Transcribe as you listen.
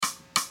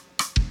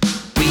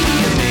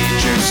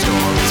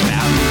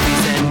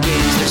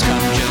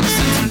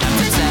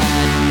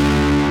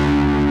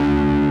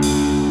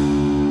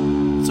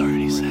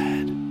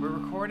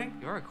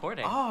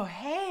exciting. Oh,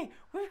 hey,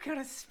 we've got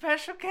a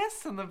special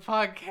guest on the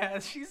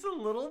podcast. She's a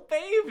little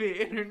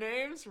baby, and her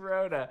name's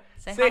Rhoda.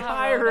 Say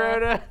hi,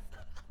 Rhoda.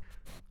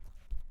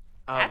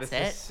 Oh, That's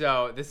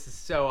this is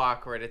so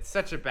awkward. It's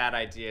such a bad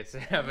idea to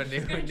have a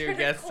new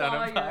guest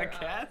on a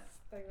podcast.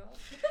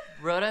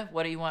 Rhoda,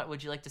 what do you want?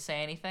 Would you like to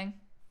say anything?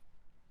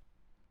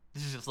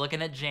 This is just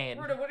looking at Jane.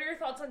 Rhoda, what are your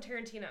thoughts on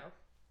Tarantino?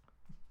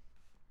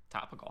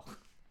 Topical.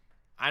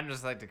 I'd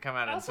just like to come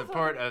out in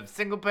support of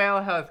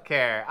single-payer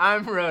healthcare.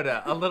 I'm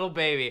Rhoda, a little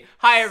baby.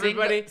 Hi,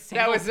 everybody.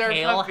 That was our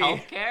puppy.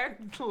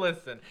 Healthcare?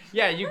 Listen,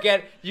 yeah, you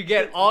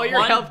get all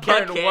your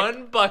healthcare in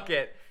one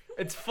bucket.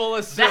 It's full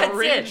of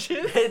syringes.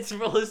 That's it. It's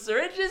full of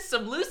syringes,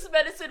 some loose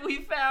medicine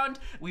we found.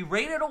 We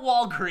raided a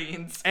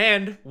Walgreens.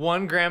 And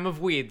 1 gram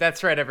of weed.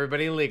 That's right,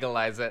 everybody.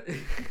 Legalize it.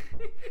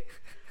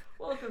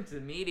 Welcome to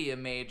Media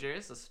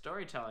Majors, a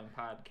storytelling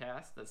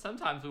podcast that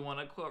sometimes we want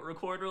to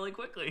record really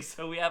quickly,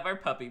 so we have our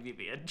puppy be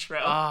the intro.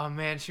 Oh,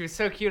 man, she was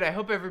so cute. I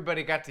hope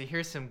everybody got to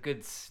hear some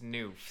good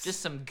snoofs. Just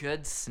some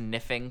good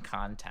sniffing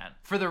content.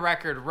 For the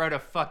record, Rhoda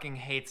fucking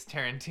hates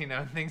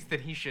Tarantino and thinks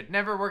that he should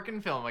never work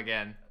in film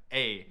again.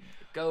 Hey.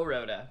 Go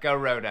Rhoda. Go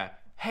Rhoda.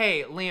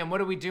 Hey, Liam, what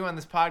do we do on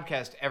this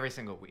podcast every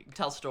single week?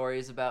 Tell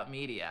stories about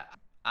media.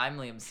 I'm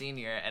Liam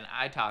Sr., and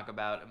I talk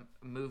about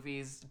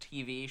movies,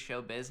 TV,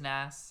 show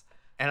business.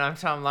 And I'm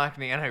Tom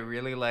Lockney, and I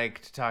really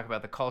like to talk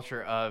about the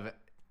culture of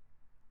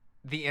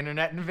the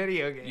internet and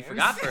video games. You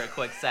forgot for a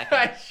quick second.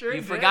 I sure You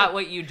did. forgot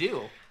what you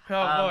do.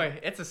 Oh, boy.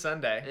 It's a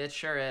Sunday. It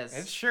sure is.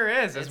 It sure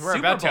is, as It's we're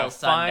Super about Bowl to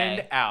Sunday,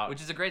 find out.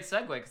 Which is a great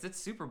segue, because it's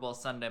Super Bowl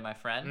Sunday, my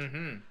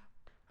friend.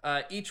 Mm-hmm.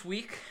 Each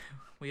week,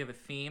 we have a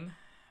theme,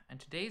 and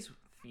today's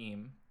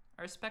theme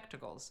are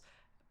spectacles.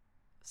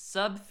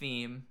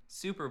 Sub-theme,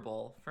 Super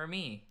Bowl for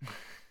me.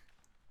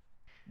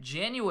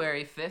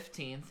 January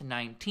 15th,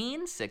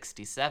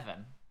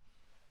 1967.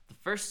 The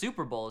first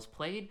Super Bowl is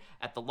played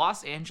at the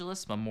Los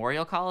Angeles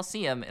Memorial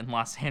Coliseum in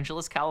Los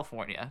Angeles,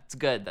 California. It's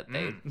good that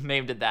they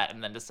named it that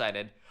and then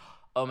decided,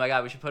 oh my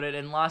god, we should put it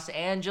in Los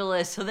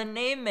Angeles so the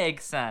name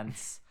makes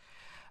sense.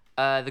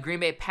 The Green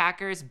Bay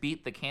Packers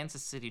beat the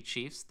Kansas City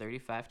Chiefs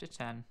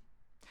 35-10.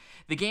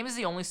 The game is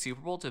the only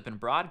Super Bowl to have been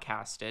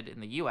broadcasted in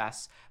the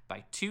U.S.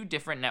 by 2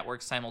 different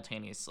networks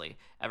simultaneously.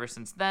 Ever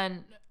since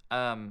then,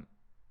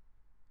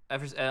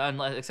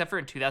 except for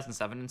in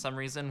 2007 in some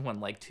reason when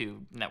like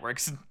 2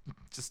 networks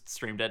just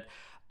streamed it.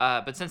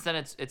 But since then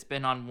it's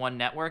been on one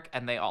network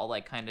and they all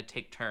like kind of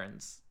take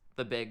turns.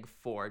 The big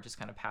 4 just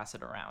kind of pass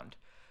it around,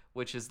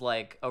 which is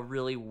like a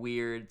really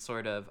weird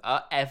sort of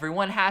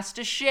everyone has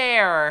to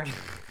share.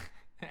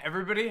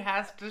 Everybody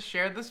has to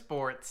share the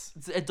sports.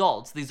 It's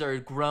adults. These are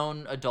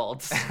grown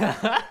adults.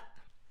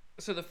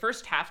 So the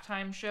first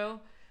halftime show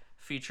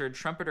featured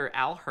trumpeter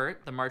Al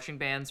Hurt, the marching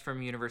bands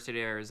from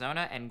University of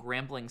Arizona and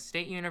Grambling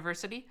State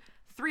University,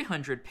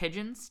 300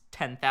 pigeons,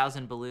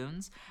 10,000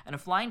 balloons, and a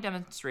flying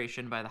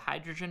demonstration by the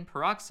hydrogen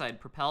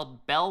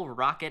peroxide-propelled Bell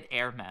Rocket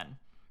Airmen.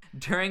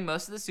 During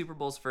most of the Super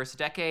Bowl's first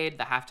decade,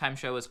 the halftime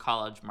show was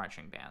college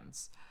marching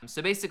bands.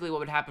 So basically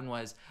what would happen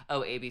was,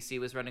 ABC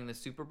was running the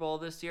Super Bowl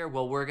this year.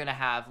 Well, we're going to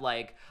have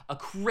like a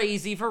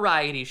crazy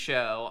variety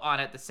show on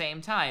at the same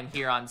time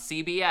here on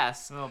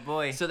CBS. Oh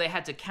boy. So they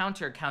had to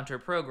counter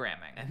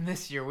programming. And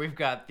this year we've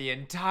got the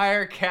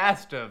entire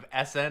cast of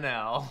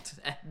SNL.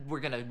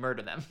 We're going to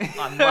murder them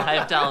on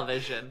live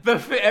television.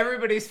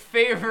 Everybody's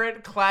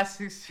favorite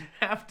classic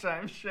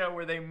halftime show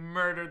where they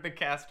murdered the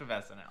cast of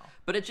SNL.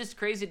 But it's just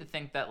crazy to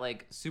think that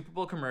like Super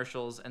Bowl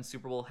commercials and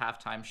Super Bowl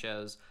halftime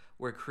shows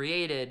were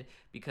created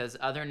because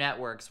other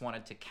networks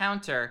wanted to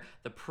counter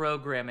the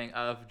programming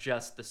of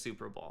just the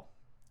Super Bowl.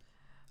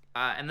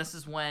 And this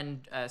is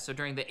when, so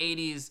during the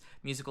 80s,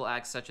 musical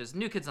acts such as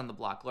New Kids on the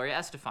Block, Gloria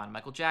Estefan,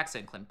 Michael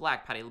Jackson, Clint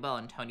Black, Patti LaBelle,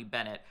 and Tony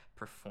Bennett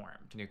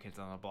performed. New Kids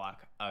on the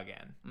Block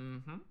again.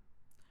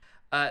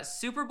 Mm-hmm.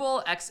 Super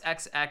Bowl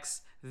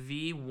XXX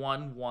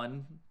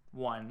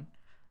V111,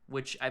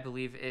 which I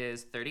believe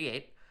is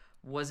 38,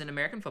 was an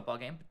American football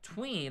game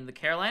between the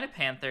Carolina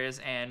Panthers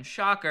and,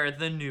 shocker,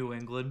 the New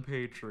England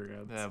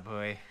Patriots. Oh,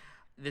 boy.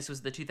 This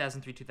was the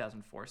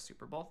 2003-2004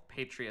 Super Bowl.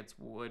 Patriots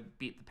would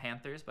beat the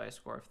Panthers by a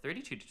score of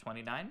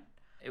 32-29.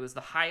 It was the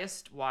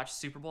highest watched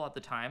Super Bowl at the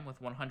time with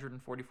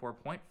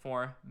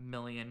 144.4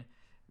 million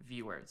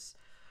viewers.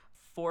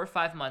 4 or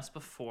 5 months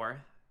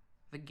before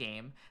the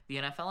game, the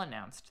NFL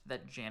announced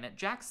that Janet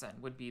Jackson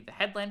would be the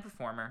headline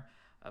performer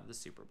of the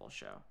Super Bowl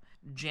show.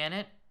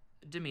 Janet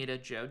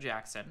Demita Jo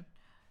Jackson,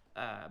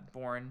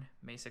 born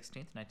May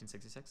 16th,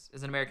 1966,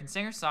 is an American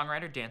singer,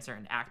 songwriter, dancer,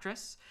 and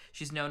actress.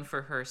 She's known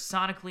for her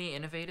sonically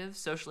innovative,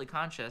 socially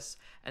conscious,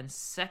 and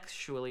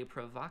sexually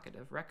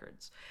provocative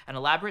records and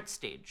elaborate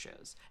stage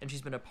shows, and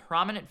she's been a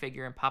prominent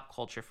figure in pop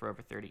culture for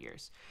over 30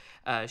 years.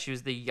 She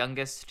was the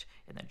youngest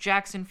in the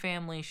Jackson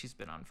family. She's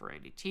been on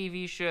variety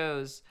TV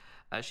shows.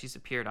 She's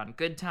appeared on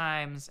Good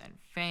Times and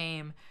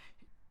Fame.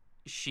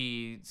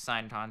 She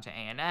signed on to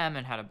A&M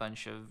and had a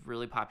bunch of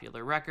really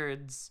popular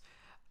records.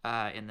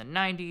 In the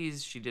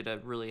 90s, she did a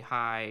really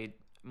high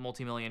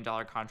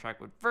multi-million-dollar contract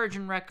with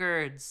Virgin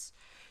Records.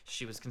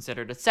 She was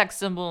considered a sex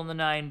symbol in the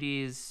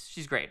 90s.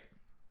 She's great.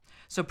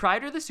 So prior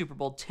to the Super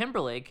Bowl,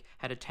 Timberlake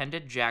had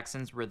attended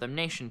Jackson's Rhythm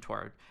Nation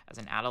tour as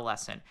an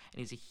adolescent, and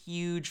he's a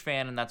huge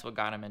fan, and that's what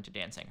got him into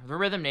dancing. The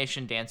Rhythm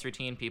Nation dance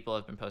routine, people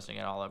have been posting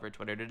it all over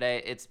Twitter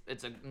today.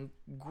 It's a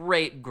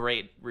great,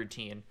 great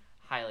routine.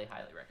 Highly,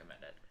 highly recommend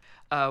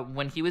it.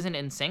 When he was in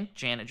NSYNC,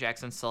 Janet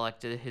Jackson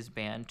selected his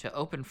band to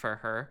open for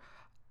her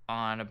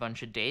on a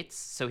bunch of dates,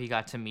 so he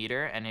got to meet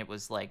her, and it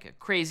was like a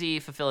crazy,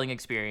 fulfilling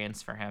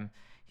experience for him.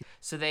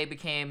 So they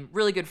became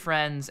really good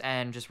friends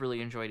and just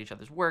really enjoyed each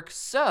other's work.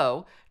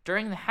 So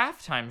during the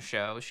halftime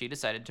show, she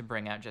decided to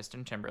bring out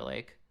Justin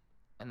Timberlake,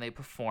 and they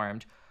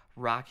performed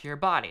Rock Your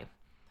Body.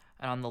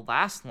 And on the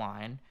last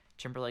line,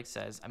 Timberlake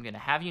says, "I'm going to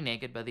have you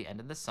naked by the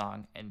end of the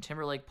song," and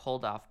Timberlake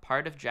pulled off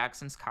part of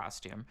Jackson's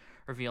costume,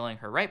 revealing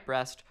her right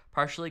breast,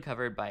 partially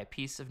covered by a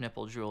piece of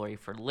nipple jewelry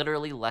for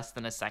literally less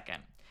than a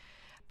second.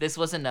 This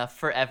was enough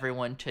for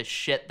everyone to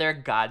shit their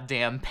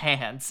goddamn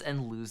pants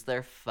and lose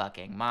their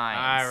fucking minds.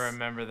 I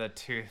remember the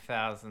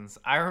 2000s.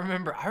 I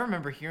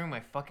remember hearing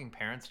my fucking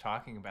parents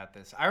talking about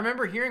this. I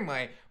remember hearing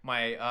my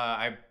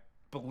I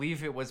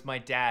believe it was my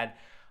dad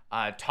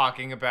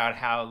talking about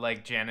how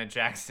like Janet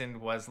Jackson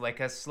was like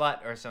a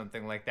slut or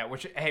something like that.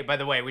 Which, hey, by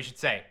the way, we should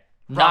say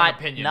wrong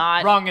opinion,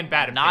 wrong and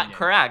bad opinion, not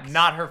correct,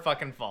 not her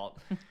fucking fault.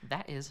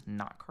 That is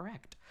not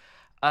correct.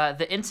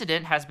 The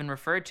incident has been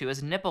referred to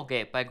as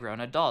Nipplegate by grown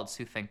adults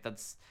who think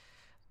that's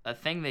a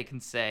thing they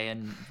can say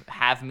and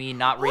have me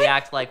not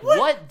react like,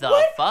 what the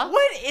fuck?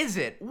 What is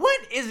it?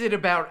 What is it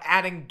about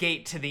adding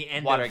gate to the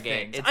end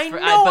Watergate. of things? I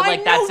know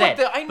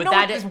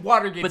what this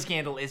Watergate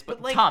scandal is,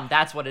 but like, Tom,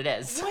 that's what it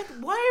is.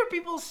 Why are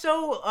people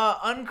so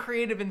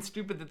uncreative and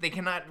stupid that they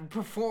cannot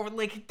perform,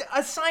 like,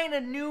 assign a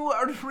new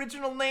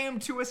original name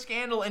to a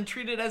scandal and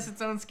treat it as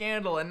its own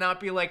scandal and not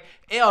be like,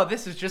 ew,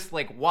 this is just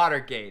like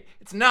Watergate.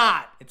 It's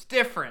not. It's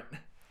different.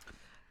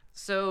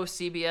 So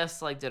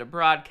CBS did a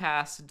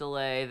broadcast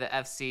delay. The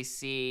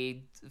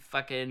FCC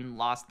fucking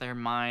lost their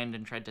mind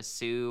and tried to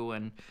sue,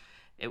 and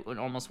it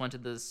almost went to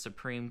the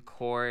Supreme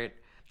Court.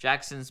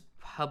 Jackson's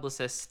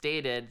publicist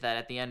stated that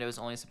at the end it was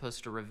only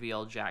supposed to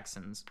reveal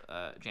Janet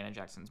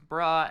Jackson's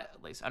bra,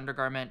 lace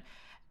undergarment,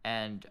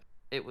 and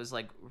it was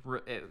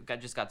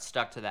just got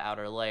stuck to the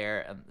outer layer,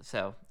 and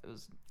so it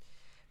was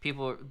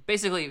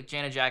basically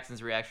Janet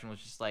Jackson's reaction was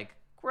just like,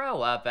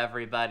 grow up,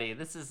 everybody.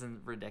 This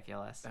isn't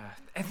ridiculous.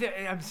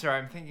 I'm sorry,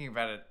 I'm thinking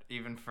about it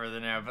even further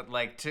now, but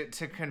like to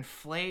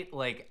conflate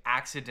like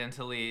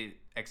accidentally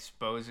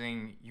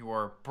exposing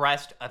your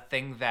breast, a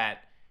thing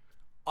that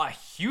a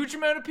huge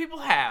amount of people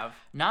have.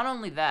 Not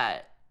only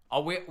that,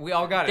 we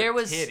all got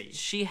titty.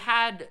 She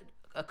had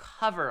a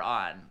cover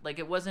on. Like,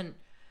 it wasn't.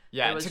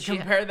 Yeah,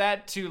 compare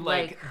that to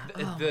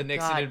the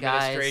Nixon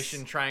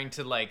administration trying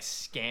to like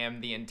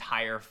scam the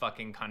entire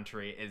fucking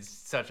country is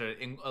such a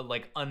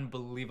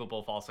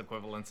unbelievable false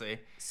equivalency.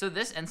 So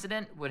this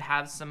incident would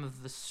have some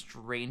of the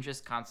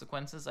strangest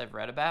consequences I've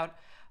read about.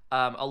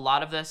 A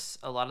lot of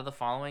the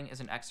following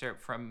is an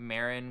excerpt from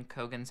Maren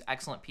Cogan's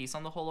excellent piece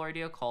on the whole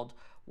ordeal called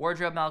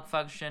 "Wardrobe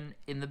Malfunction.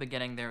 In the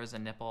beginning, there was a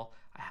nipple."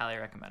 I highly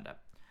recommend it.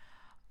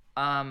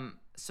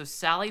 So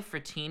Sally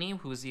Frattini,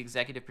 who was the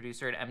executive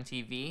producer at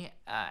MTV,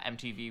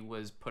 MTV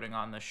was putting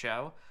on the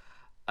show.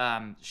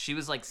 She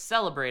was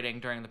celebrating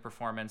during the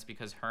performance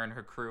because her and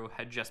her crew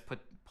had just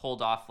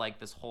pulled off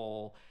this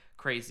whole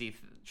crazy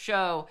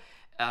show.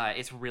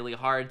 It's really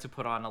hard to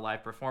put on a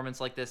live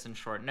performance like this in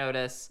short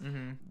notice.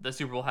 Mm-hmm. The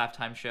Super Bowl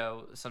halftime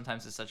show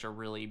sometimes is such a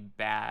really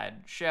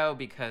bad show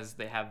because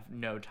they have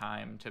no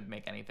time to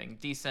make anything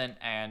decent,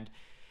 and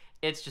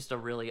it's just a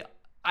really...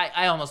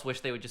 I almost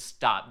wish they would just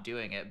stop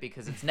doing it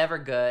because it's never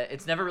good.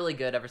 It's never really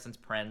good ever since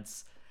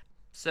Prince.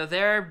 So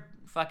they're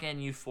fucking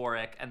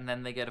euphoric, and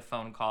then they get a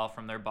phone call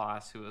from their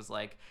boss who was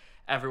like,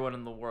 everyone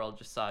in the world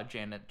just saw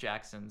Janet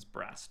Jackson's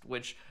breast,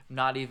 which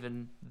not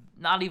even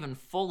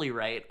fully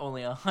right.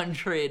 Only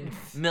 100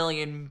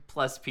 million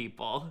plus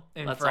people.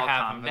 And let's for all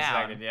half calm of a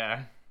down. second,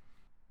 yeah.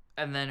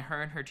 And then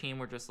her and her team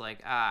were just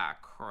like,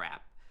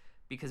 crap,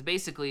 because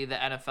basically the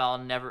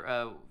NFL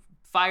never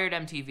fired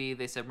MTV.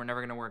 They said, we're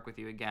never going to work with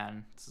you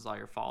again. This is all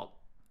your fault.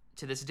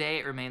 To this day,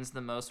 it remains the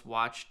most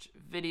watched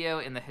video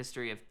in the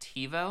history of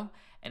TiVo,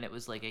 and it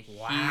was a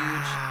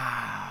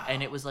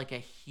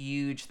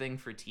huge thing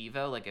for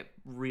TiVo. It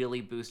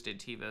really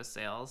boosted TiVo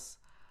sales.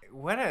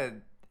 What a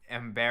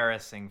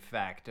embarrassing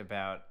fact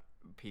about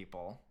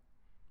people.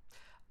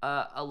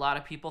 A lot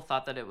of people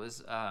thought that it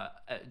was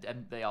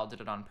they all did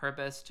it on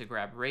purpose to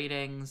grab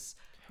ratings.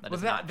 That's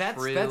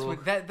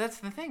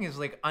the thing is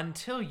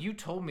until you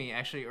told me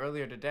actually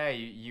earlier today,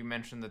 you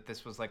mentioned that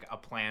this was a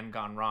plan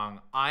gone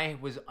wrong. I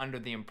was under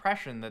the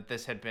impression that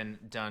this had been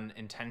done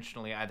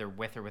intentionally, either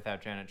with or without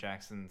Janet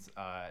Jackson's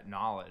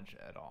knowledge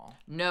at all.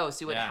 No,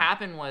 see what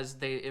happened was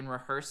in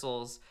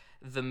rehearsals,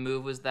 the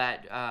move was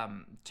that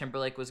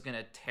Timberlake was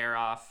gonna tear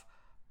off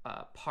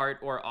part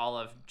or all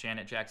of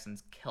Janet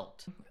Jackson's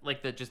kilt.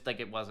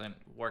 It wasn't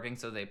working,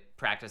 so they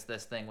practiced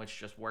this thing, which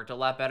just worked a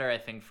lot better, I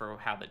think, for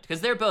because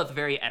they're both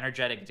very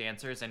energetic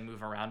dancers and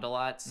move around a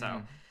lot.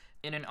 So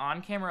in an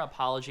on-camera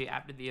apology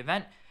after the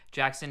event,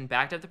 Jackson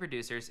backed up the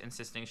producers,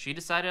 insisting she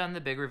decided on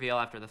the big reveal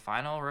after the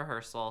final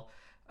rehearsal.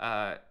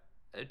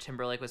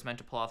 Timberlake was meant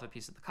to pull off a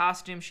piece of the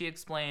costume, she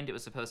explained. It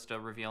was supposed to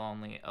reveal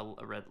only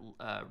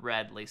a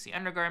red lacy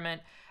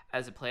undergarment.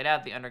 As it played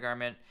out, the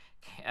undergarment,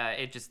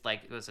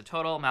 it was a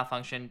total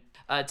malfunction.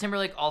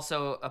 Timberlake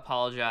also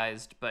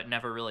apologized, but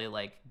never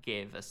really,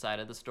 gave a side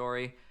of the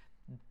story.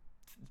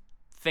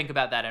 Think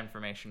about that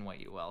information what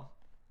you will.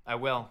 I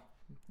will.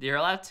 You're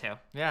allowed to.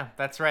 Yeah,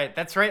 that's right.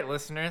 That's right,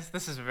 listeners.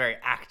 This is a very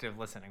active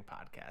listening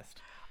podcast.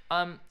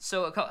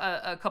 So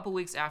a couple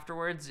weeks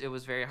afterwards, it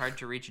was very hard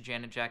to reach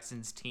Janet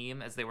Jackson's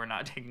team as they were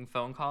not taking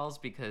phone calls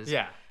because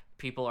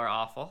people are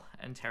awful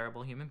and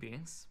terrible human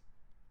beings.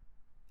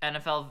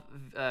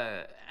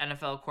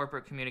 NFL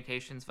corporate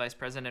communications vice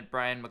president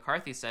Brian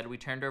McCarthy said, "We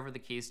turned over the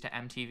keys to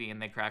MTV and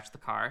they crashed the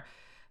car."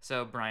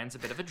 So Brian's a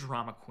bit of a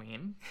drama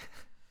queen.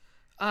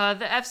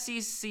 The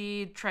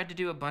FCC tried to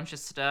do a bunch of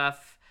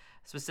stuff.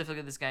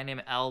 Specifically, this guy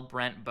named L.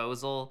 Brent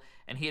Bozell,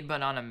 and he had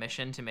been on a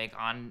mission to make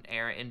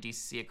on-air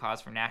indecency a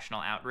cause for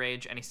national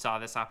outrage, and he saw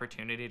this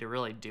opportunity to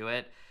really do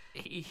it.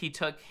 He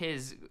took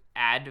his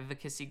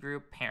advocacy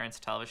group, Parents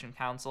Television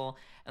Council,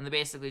 and they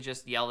basically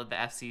just yelled at the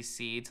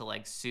FCC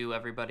to, sue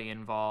everybody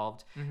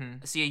involved.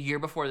 Mm-hmm. See, a year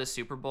before the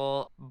Super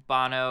Bowl,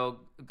 Bono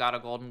got a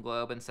Golden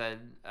Globe and said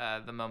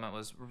the moment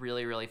was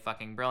really, really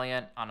fucking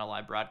brilliant on a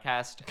live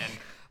broadcast, and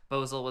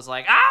Bozell was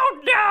like,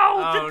 "Oh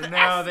no!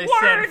 They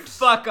said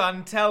fuck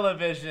on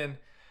television."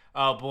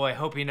 Oh boy,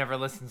 hope he never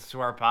listens to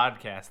our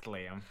podcast,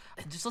 Liam.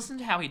 Just listen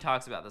to how he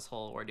talks about this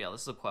whole ordeal.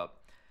 This is a quote.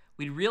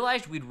 "We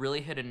realized we'd really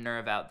hit a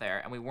nerve out there,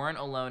 and we weren't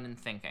alone in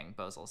thinking,"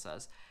 Bozell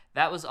says.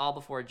 "That was all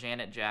before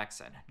Janet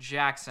Jackson.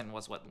 Jackson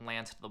was what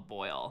lanced the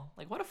boil."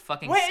 What a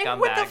fucking scumbag.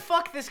 What the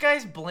fuck? This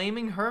guy's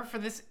blaming her for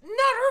this? Not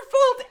her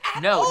fault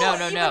at all. No.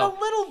 Even a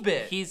little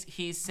bit.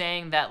 He's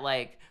saying that,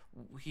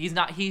 he's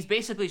not. He's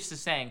basically just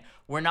saying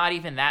we're not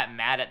even that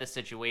mad at the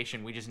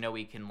situation. We just know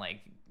we can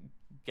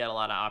get a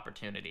lot of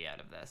opportunity out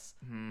of this.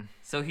 Mm-hmm.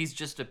 So he's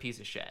just a piece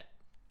of shit,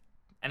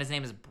 and his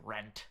name is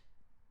Brent.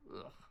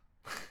 Ugh.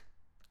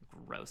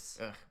 Gross.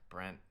 Ugh,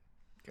 Brent.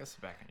 Go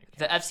sit back on your couch.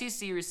 The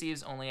FCC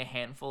receives only a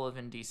handful of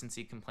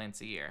indecency complaints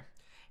a year.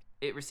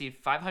 It received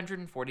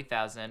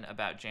 540,000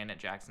 about Janet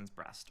Jackson's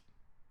breast.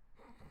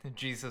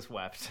 Jesus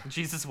wept.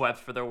 Jesus wept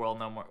for their world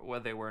no more. Where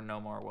they were no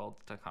more world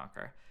to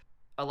conquer.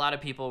 A lot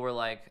of people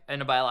were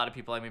and by a lot of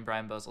people I mean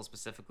Brian Bozell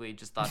specifically,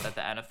 just thought that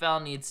the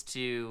NFL needs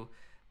to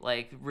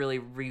really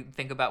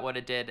think about what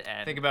it did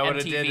and think about what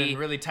it did and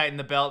really tighten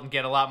the belt and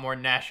get a lot more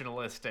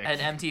nationalistic. And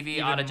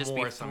MTV ought to just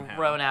be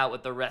thrown out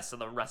with the rest of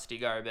the rusty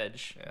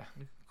garbage. Yeah.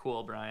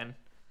 Cool, Brian.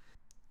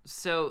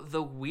 So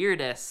the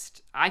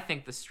weirdest, I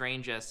think the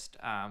strangest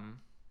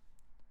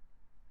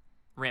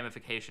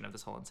ramification of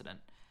this whole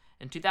incident.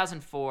 In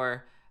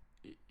 2004,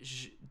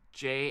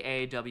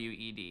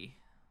 Jawed.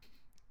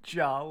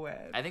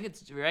 Jawed. I think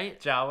it's right.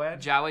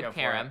 Jawed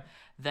Karam,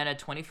 then a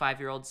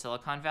 25-year-old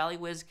Silicon Valley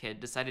whiz kid,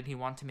 decided he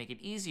wanted to make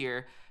it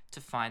easier to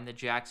find the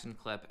Jackson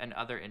clip and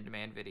other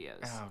in-demand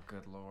videos. Oh,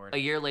 good lord. A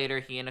year later,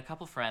 he and a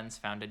couple friends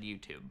founded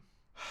YouTube.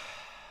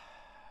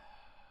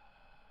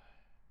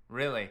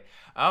 Really?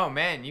 Oh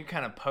man, you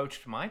kind of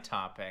poached my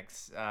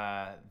topics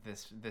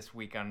this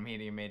week on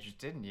Media Majors,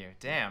 didn't you?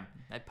 Damn.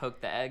 I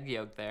poked the egg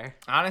yolk there.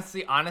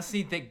 Honestly,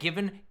 that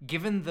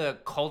given the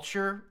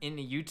culture in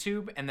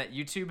YouTube and that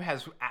YouTube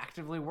has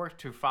actively worked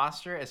to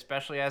foster,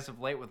 especially as of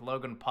late with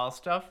Logan Paul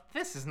stuff,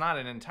 this is not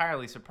an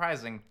entirely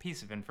surprising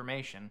piece of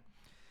information.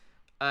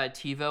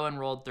 TiVo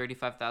enrolled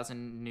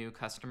 35,000 new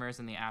customers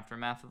in the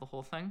aftermath of the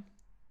whole thing.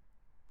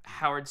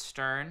 Howard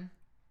Stern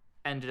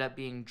ended up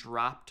being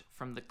dropped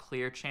from the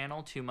Clear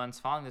Channel 2 months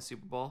following the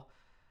Super Bowl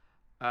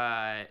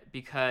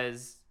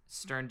because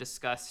Stern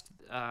discussed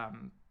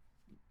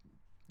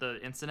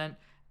the incident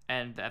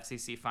and the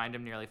FCC fined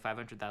him nearly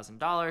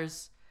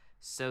 $500,000.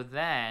 So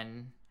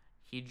then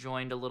he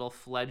joined a little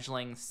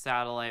fledgling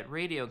satellite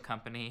radio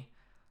company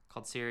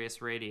called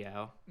Sirius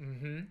Radio.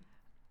 Mm-hmm.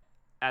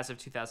 As of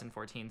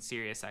 2014,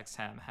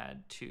 SiriusXM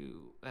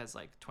has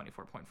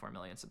 24.4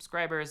 million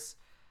subscribers,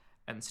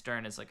 and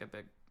Stern is a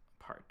big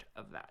part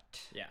of that.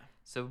 Yeah.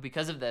 So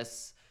because of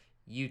this,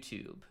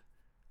 YouTube,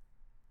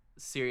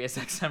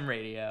 SiriusXM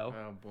Radio,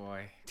 oh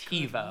boy,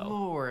 TiVo, good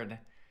lord,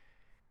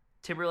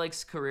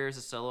 Timberlake's career as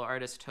a solo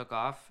artist took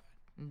off.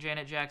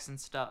 Janet Jackson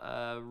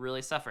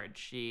really suffered.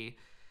 She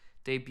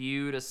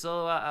debuted a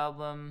solo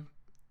album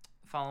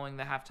following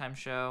the halftime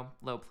show.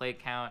 Low play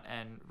count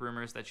and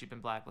rumors that she'd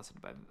been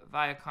blacklisted by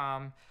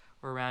Viacom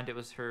were around. It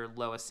was her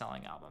lowest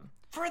selling album.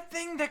 For a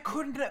thing that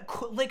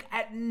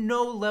at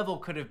no level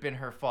could have been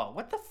her fault.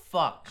 What the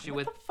fuck?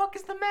 What the fuck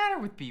is the matter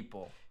with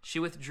people? She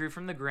withdrew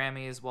from the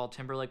Grammys while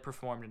Timberlake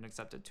performed and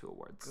accepted 2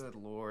 awards. Good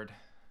lord.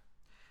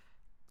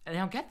 And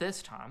now get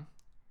this, Tom.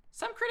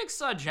 Some critics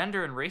saw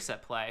gender and race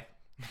at play.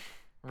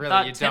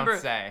 Really, you don't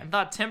say. And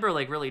thought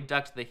Timberlake really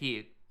ducked the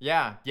heat.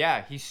 Yeah,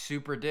 he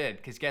super did.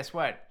 Because guess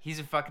what? He's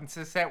a fucking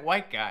cishet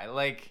white guy.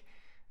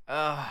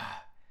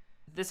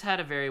 This had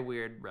a very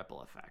weird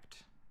ripple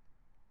effect.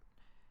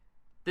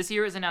 This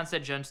year it was announced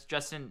that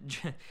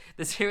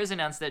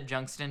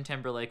Justin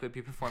Timberlake would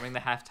be performing the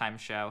halftime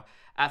show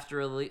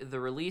after the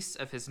release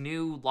of his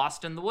new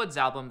Lost in the Woods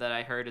album that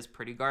I heard is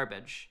pretty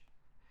garbage.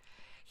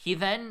 He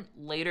then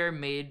later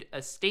made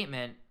a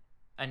statement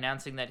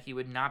announcing that he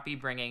would not be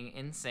bringing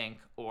NSYNC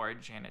or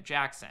Janet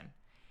Jackson.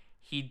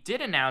 He did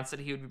announce that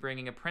he would be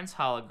bringing a Prince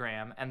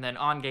hologram, and then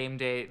on game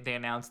day, they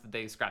announced that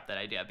they scrapped that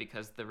idea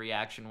because the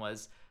reaction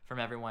was from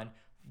everyone,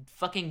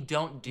 fucking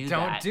don't do that.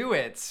 Don't do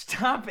it.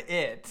 Stop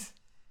it.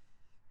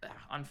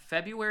 On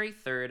February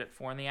 3rd at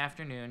 4 in the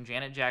afternoon,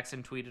 Janet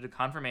Jackson tweeted a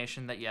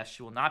confirmation that yes,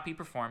 she will not be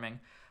performing,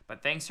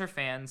 but thanks her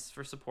fans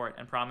for support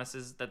and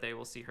promises that they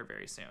will see her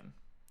very soon.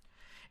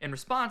 In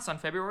response, on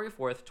February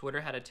 4th,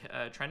 Twitter had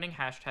a trending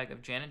hashtag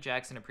of Janet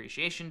Jackson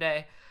Appreciation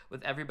Day,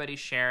 with everybody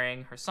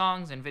sharing her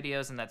songs and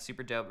videos in that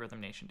super dope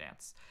Rhythm Nation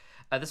dance.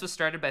 This was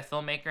started by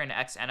filmmaker and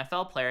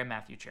ex-NFL player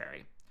Matthew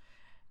Cherry.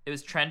 It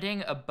was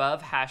trending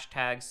above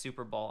hashtag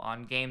Super Bowl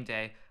on game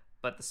day,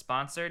 but the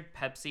sponsored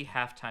Pepsi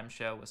halftime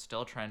show was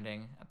still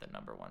trending at the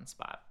 #1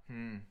 spot.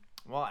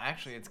 Well,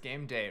 actually, it's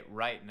game day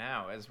right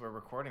now as we're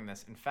recording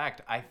this. In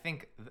fact, I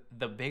think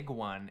the big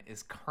one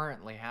is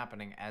currently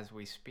happening as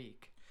we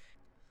speak.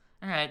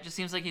 All right, just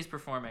seems like he's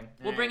performing.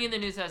 We'll bring you the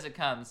news as it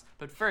comes,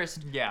 but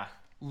first, Yeah.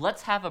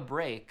 let's have a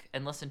break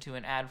and listen to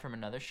an ad from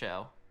another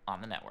show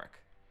on the network.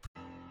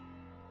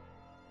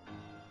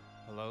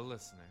 Hello,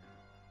 listener.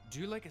 Do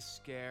you like a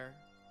scare,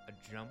 a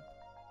jump,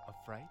 a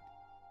fright?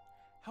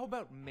 How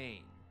about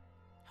Maine?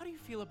 How do you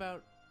feel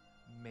about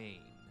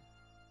Maine?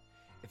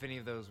 If any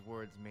of those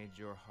words made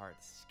your heart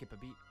skip a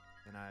beat,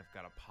 then I've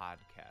got a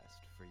podcast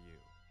for you.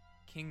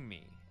 King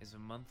Me is a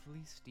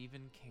monthly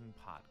Stephen King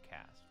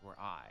podcast where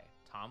I,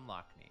 Tom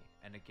Lockney,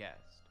 and a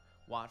guest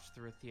watch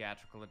through a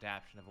theatrical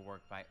adaptation of a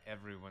work by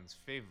everyone's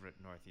favorite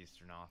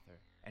Northeastern author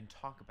and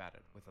talk about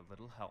it with a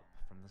little help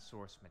from the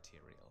source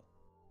material.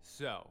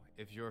 So,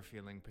 if you're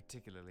feeling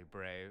particularly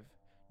brave,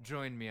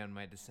 join me on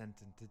my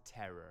descent into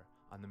terror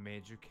on the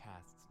Major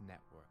Casts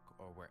Network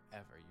or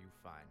wherever you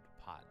find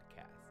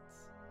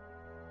podcasts.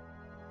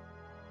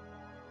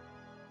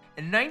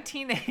 In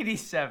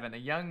 1987, a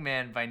young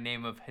man by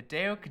name of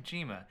Hideo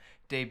Kojima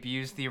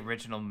debuts the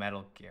original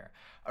Metal Gear.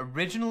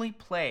 Originally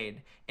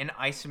played in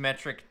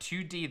isometric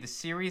 2D, the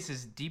series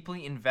is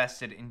deeply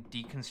invested in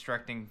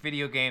deconstructing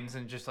video games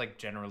and just like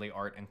generally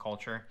art and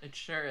culture. It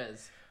sure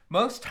is.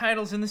 Most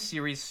titles in the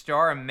series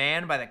star a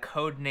man by the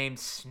codename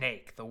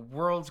Snake, the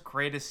world's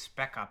greatest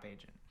spec op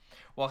agent.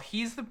 While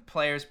he's the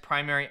player's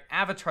primary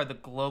avatar, the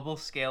global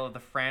scale of the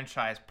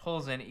franchise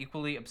pulls in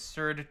equally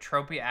absurd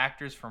tropey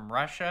actors from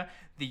Russia,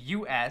 the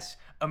US,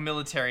 a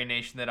military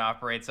nation that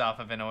operates off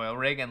of an oil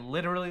rig, and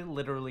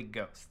literally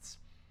ghosts.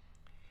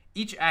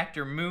 Each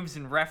actor moves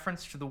in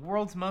reference to the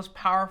world's most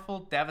powerful,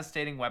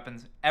 devastating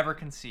weapons ever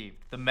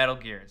conceived, the Metal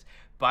Gears,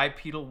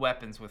 bipedal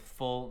weapons with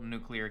full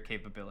nuclear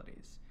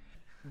capabilities.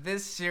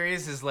 This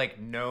series is like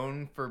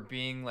known for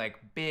being like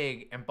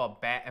big and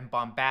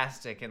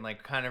bombastic and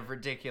like kind of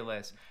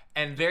ridiculous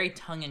and Very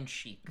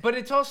tongue-in-cheek. but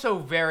it's also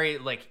very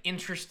like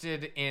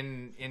interested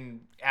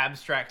in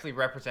abstractly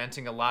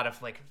representing a lot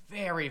of like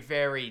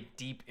very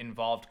deep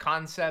involved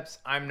concepts.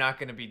 I'm not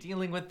going to be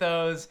dealing with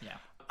those. Yeah.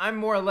 I'm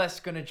more or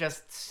less going to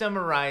just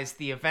summarize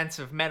the events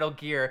of Metal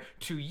Gear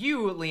to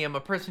you, Liam,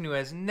 a person who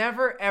has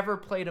never ever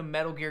played a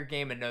Metal Gear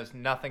game and knows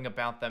nothing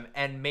about them,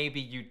 and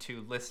maybe you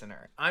too,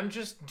 listener. I'm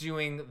just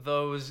doing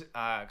those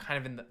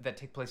kind of that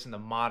take place in the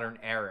modern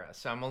era,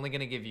 so I'm only going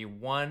to give you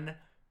 1,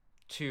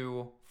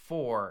 2,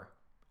 4,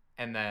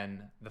 and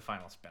then the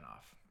final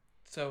spinoff.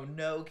 So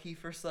no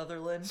Kiefer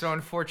Sutherland? So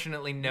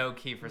unfortunately, no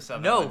Kiefer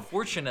Sutherland. No,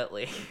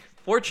 fortunately.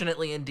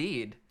 Fortunately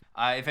indeed.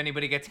 If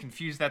anybody gets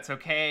confused, that's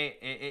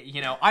okay.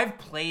 I've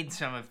played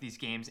some of these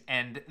games,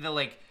 and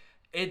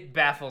it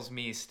baffles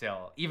me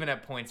still, even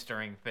at points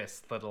during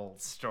this little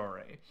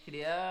story.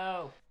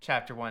 Hideo.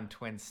 Chapter 1,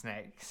 Twin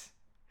Snakes.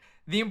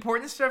 The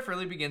important stuff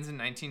really begins in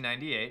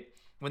 1998,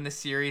 when the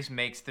series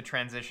makes the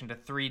transition to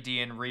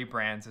 3D and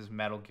rebrands as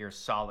Metal Gear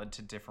Solid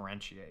to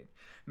differentiate.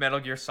 Metal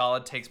Gear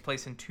Solid takes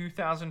place in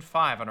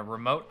 2005 on a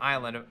remote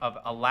island of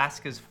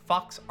Alaska's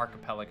Fox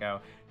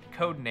Archipelago,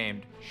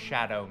 codenamed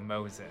Shadow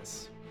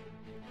Moses.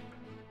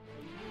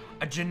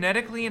 A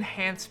genetically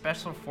enhanced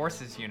Special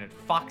Forces unit,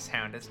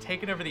 Foxhound, has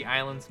taken over the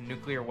island's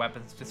nuclear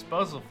weapons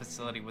disposal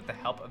facility with the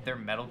help of their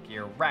Metal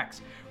Gear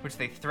Rex, which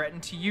they threaten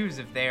to use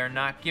if they are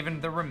not given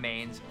the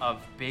remains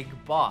of Big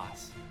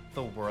Boss,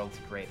 the world's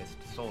greatest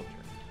soldier.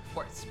 Of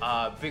course.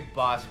 Big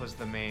Boss was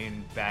the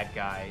main bad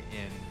guy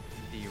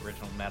in the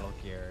original Metal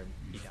Gear.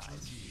 He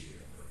dies.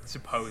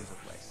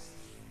 Supposedly.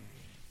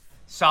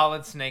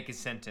 Solid Snake is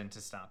sent in to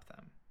stop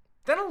them.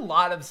 Then a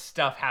lot of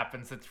stuff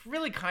happens that's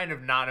really kind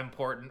of not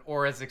important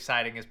or as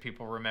exciting as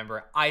people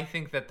remember. I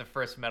think that the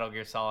first Metal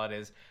Gear Solid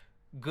is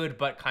good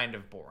but kind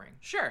of boring.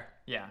 Sure.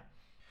 Yeah.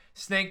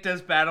 Snake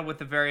does battle with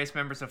the various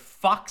members of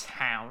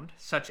Foxhound,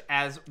 such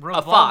as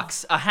A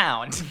fox, a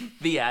hound.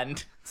 The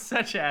end.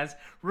 Such as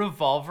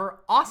Revolver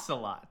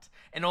Ocelot,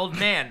 an old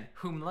man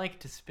whom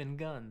liked to spin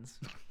guns.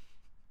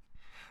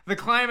 The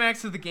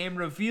climax of the game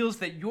reveals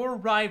that your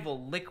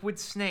rival, Liquid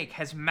Snake,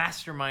 has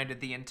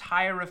masterminded the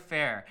entire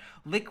affair.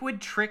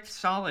 Liquid tricked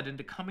Solid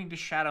into coming to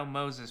Shadow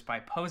Moses by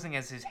posing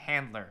as his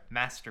handler,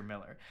 Master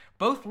Miller.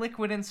 Both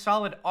Liquid and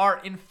Solid are,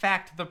 in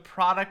fact, the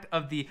product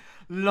of the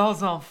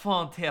Les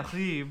Enfants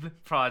Terribles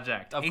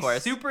project. Of a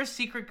course. super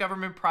secret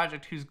government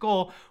project whose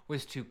goal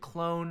was to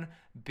clone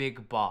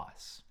Big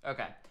Boss.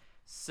 Okay.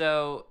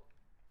 So,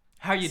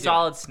 How you doing?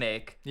 Solid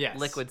Snake, Yes.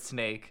 Liquid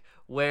Snake,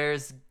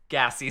 where's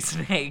Gassy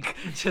Snake?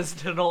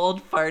 Just an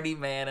old farty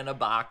man in a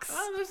box.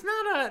 There's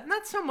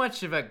not so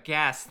much of a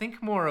gas.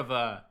 Think more of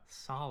a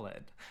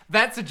solid.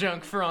 That's a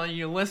joke for all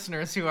you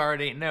listeners who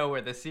already know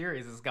where the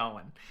series is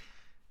going.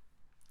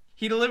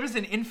 He delivers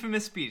an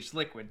infamous speech,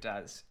 Liquid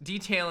does,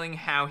 detailing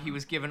how he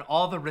was given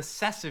all the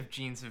recessive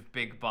genes of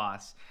Big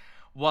Boss,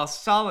 while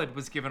Solid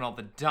was given all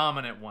the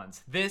dominant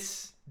ones.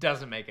 This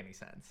doesn't make any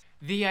sense.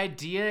 The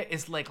idea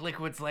is like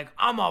Liquid's like,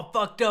 I'm all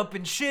fucked up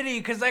and shitty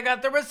because I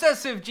got the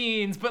recessive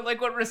genes. But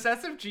like what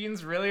recessive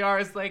genes really are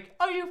is like,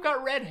 oh, you've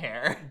got red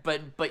hair.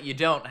 But you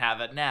don't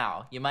have it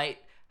now. You might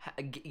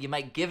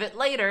give it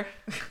later.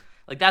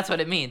 Like that's what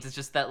it means. It's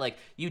just that like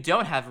you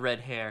don't have red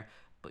hair,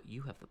 but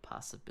you have the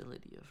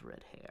possibility of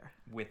red hair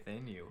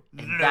Within you.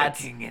 And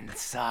that's- lurking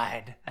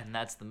inside. and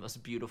that's the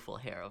most beautiful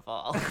hair of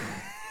all.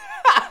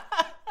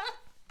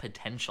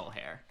 Potential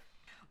hair.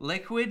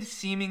 Liquid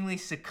seemingly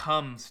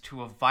succumbs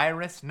to a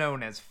virus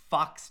known as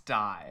Fox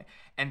Die,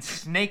 and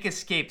Snake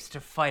escapes to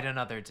fight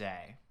another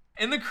day.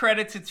 In the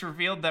credits, it's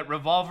revealed that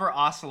Revolver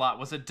Ocelot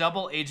was a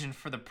double agent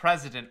for the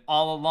president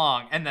all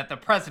along, and that the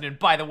president,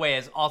 by the way,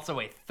 is also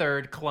a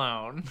third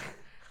clone.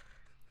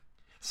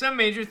 Some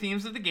major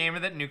themes of the game are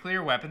that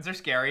nuclear weapons are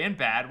scary and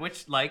bad,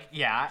 which, like,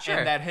 yeah, Sure.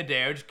 and that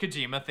Hideo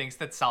Kojima thinks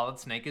that Solid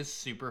Snake is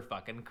super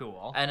fucking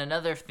cool. And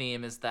another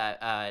theme is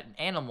that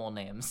animal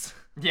names.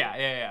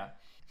 Yeah.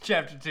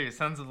 Chapter 2,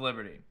 Sons of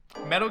Liberty.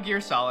 Metal Gear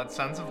Solid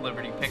Sons of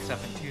Liberty picks up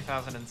in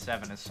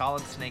 2007 as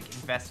Solid Snake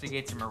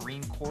investigates a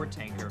Marine Corps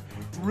tanker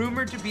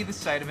rumored to be the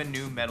site of a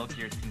new Metal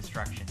Gear's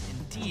construction.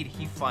 Indeed,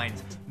 he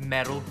finds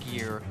Metal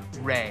Gear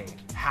Ray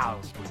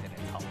housed within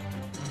its hull.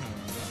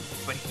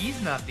 But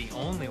he's not the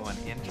only one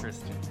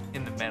interested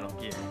in the Metal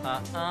Gear.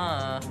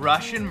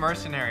 Russian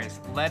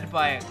mercenaries, led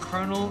by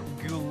Colonel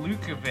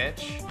Gurlukovich,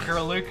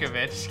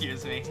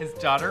 his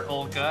daughter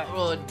Olga.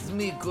 Oh, it's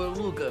me,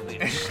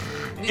 Gorlukovich.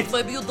 It's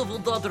my beautiful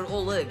daughter,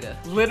 Olega.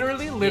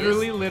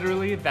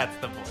 Literally, that's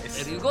the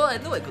voice. There you go. I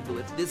knew I could do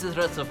it. This is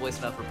Red's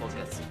voice now for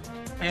podcast.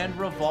 And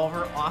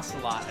Revolver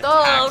Ocelot attacks.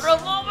 Oh,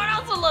 Revolver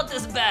Ocelot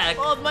is back.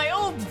 Oh, my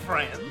old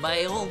friend.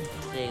 My old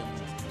friend.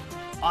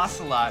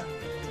 Ocelot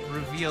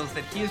reveals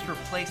that he has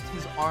replaced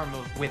his arm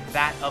with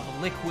that of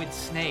Liquid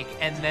Snake,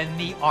 and then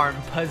the arm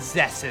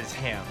possesses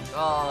him.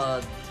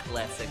 Oh,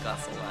 classic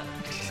Ocelot.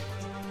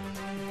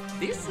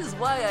 This is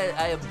why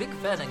I am a big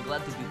fan and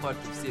glad to be part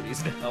of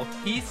series now.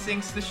 He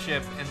sinks the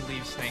ship and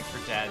leaves Snake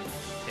for dead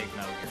to take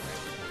Metal Gear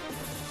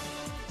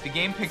Ray. The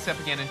game picks up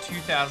again in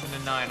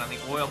 2009 on the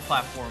oil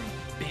platform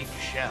Big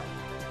Shell,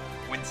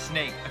 when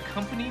Snake,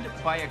 accompanied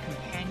by a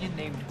companion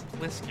named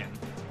Pliskin,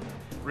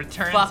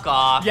 returns... Fuck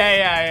off.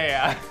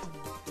 Yeah.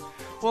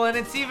 Well, and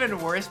it's even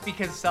worse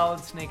because Solid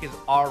Snake is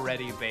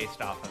already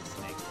based off of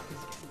Snake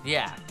Plissken.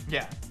 Yeah.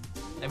 Yeah.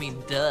 I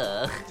mean,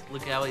 duh.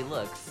 Look how he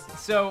looks.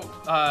 So,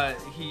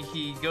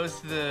 he goes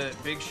to the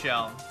Big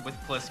Shell with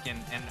Pliskin,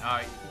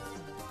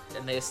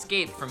 And they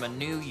escape from a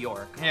New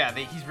York.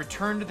 he's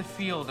returned to the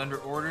field under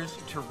orders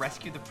to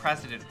rescue the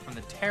president from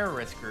the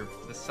terrorist group,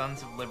 the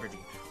Sons of Liberty.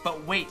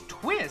 But wait,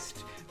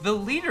 twist! The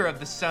leader of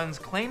the Sons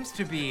claims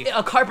to be...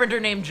 A carpenter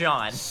named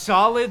John.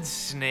 Solid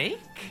Snake?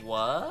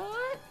 What?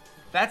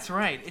 That's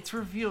right, it's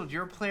revealed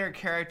your player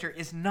character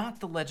is not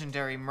the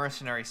legendary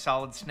mercenary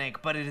Solid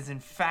Snake, but it is in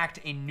fact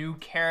a new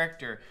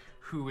character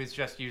who is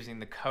just using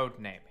the code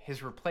name.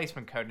 His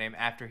replacement code name,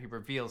 after he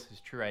reveals his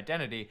true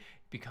identity,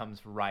 becomes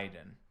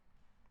Raiden.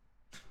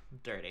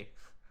 Dirty.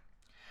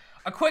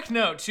 A quick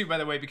note, too, by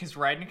the way, because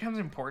Raiden becomes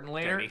important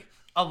later. Dirty.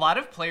 A lot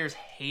of players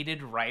hated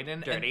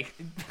Raiden. Dirty.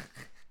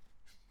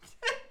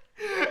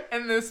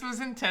 And this was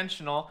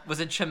intentional. Was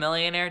it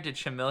Chamillionaire? Did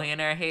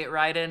Chamillionaire hate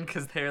Raiden?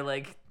 Because they're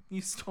like,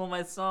 you stole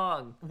my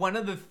song. One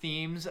of the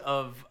themes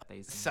of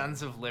Amazing.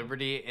 Sons of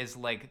Liberty is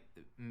like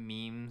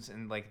memes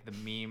and like the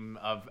meme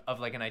of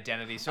like an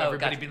identity. So Oh,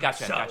 everybody gotcha, be like,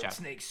 gotcha, Solid gotcha.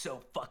 Snake's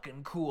so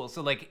fucking cool.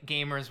 So like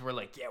gamers were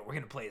like, yeah, we're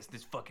gonna play as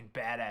this fucking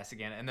badass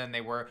again. And then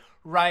they were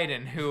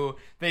Raiden, who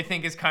they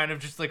think is kind of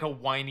just like a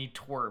whiny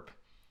twerp.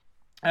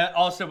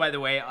 Also, by the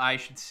way, I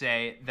should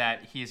say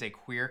that he is a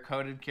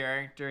queer-coded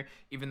character,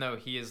 even though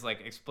he is like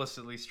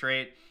explicitly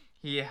straight.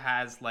 He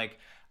has like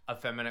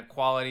effeminate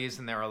qualities,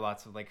 and there are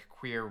lots of like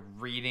queer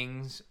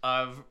readings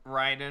of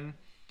Raiden.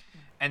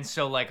 And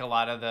so like a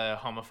lot of the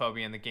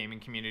homophobia in the gaming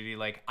community,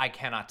 like I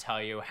cannot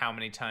tell you how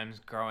many times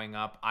growing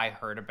up I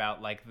heard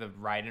about like the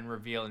Raiden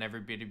reveal and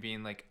everybody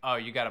being like, oh,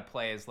 you gotta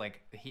play as like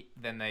he,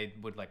 then they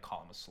would like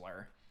call him a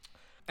slur.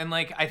 And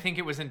like I think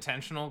it was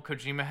intentional.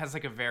 Kojima has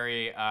like a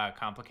very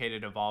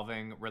complicated,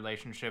 evolving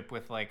relationship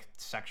with like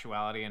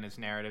sexuality and his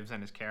narratives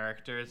and his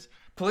characters.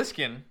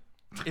 Pliskin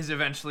is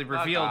eventually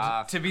revealed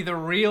off. to be the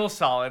real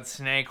Solid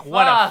Snake.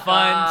 What a Fuck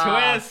fun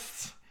off.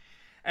 twist!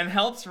 And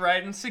helps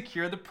Raiden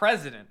secure the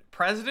president.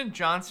 President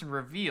Johnson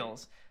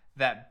reveals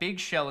that Big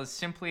Shell is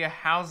simply a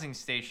housing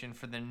station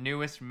for the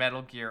newest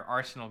Metal Gear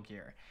Arsenal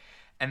gear,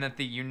 and that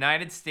the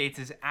United States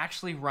is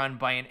actually run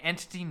by an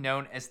entity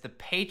known as the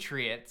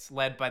Patriots,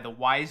 led by the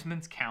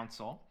Wiseman's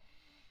Council,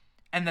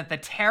 and that the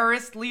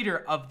terrorist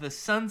leader of the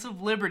Sons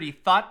of Liberty,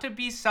 thought to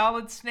be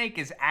Solid Snake,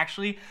 is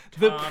actually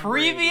the Tom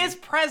previous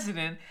Brady.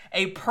 president,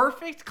 a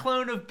perfect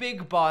clone of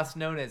Big Boss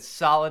known as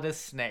Solidus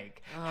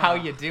Snake. How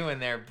you doing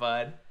there,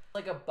 bud?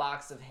 Like a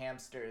box of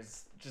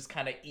hamsters just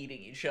kind of eating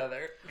each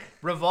other.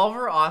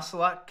 Revolver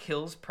Ocelot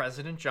kills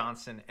President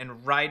Johnson, and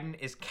Raiden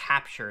is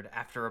captured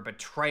after a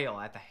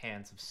betrayal at the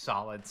hands of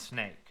Solid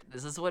Snake.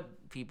 This is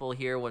what people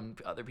hear when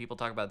other people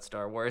talk about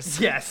Star Wars.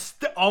 Yes,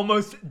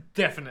 almost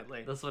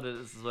definitely. This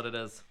is what it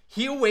is.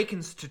 He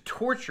awakens to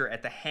torture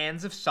at the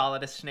hands of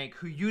Solidus Snake,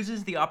 who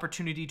uses the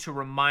opportunity to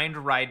remind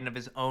Raiden of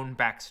his own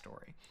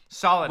backstory.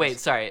 Solidus... Wait,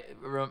 sorry.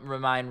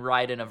 Remind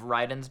Raiden of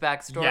Raiden's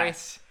backstory?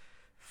 Yes.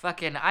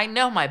 Fucking, I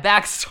know my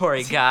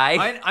backstory,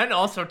 guy. And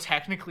also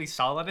technically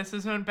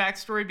Solidus' own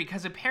backstory,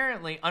 because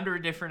apparently, under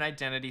a different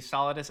identity,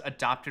 Solidus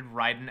adopted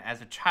Raiden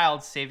as a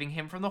child, saving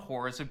him from the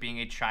horrors of being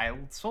a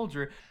child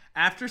soldier.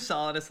 After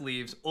Solidus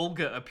leaves,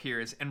 Olga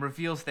appears and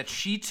reveals that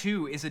she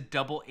too is a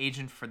double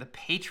agent for the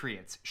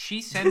Patriots.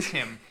 She sends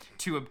him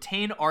to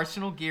obtain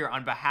Arsenal gear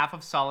on behalf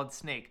of Solid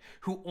Snake,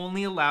 who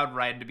only allowed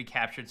Raiden to be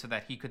captured so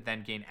that he could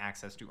then gain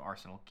access to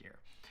Arsenal gear.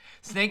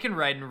 Snake and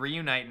Raiden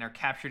reunite and are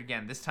captured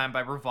again, this time by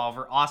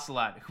Revolver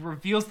Ocelot, who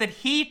reveals that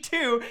he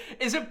too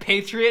is a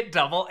Patriot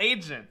double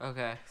agent.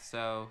 Okay,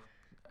 so...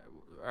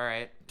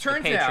 Alright.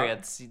 Turns the out-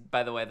 Patriots,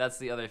 by the way, that's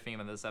the other theme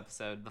of this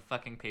episode. The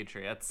fucking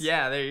Patriots.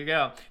 Yeah, there you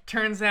go.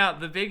 Turns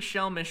out the Big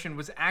Shell mission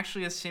was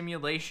actually a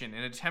simulation,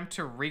 an attempt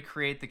to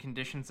recreate the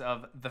conditions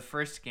of the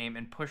first game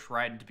and push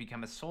Raiden to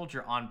become a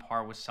soldier on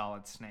par with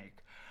Solid Snake.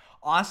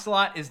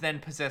 Ocelot is then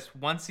possessed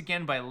once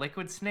again by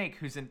Liquid Snake,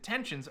 whose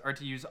intentions are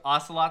to use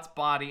Ocelot's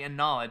body and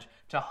knowledge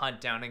to hunt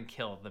down and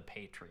kill the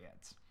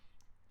Patriots.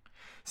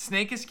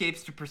 Snake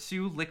escapes to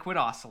pursue Liquid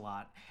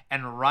Ocelot,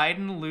 and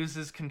Raiden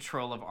loses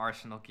control of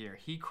Arsenal gear.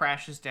 He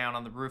crashes down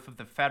on the roof of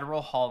the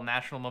Federal Hall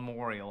National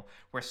Memorial,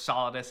 where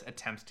Solidus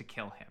attempts to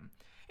kill him.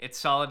 It's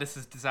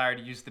Solidus' desire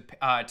to use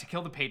to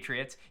kill the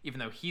Patriots, even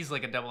though he's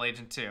like a double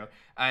agent too,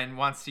 and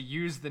wants to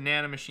use the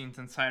nanomachines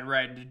inside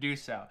Raiden to do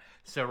so.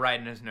 So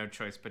Raiden has no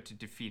choice but to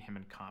defeat him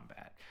in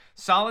combat.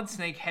 Solid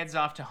Snake heads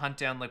off to hunt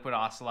down Liquid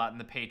Ocelot and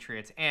the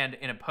Patriots, and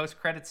in a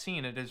post-credit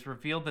scene, it is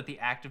revealed that the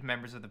active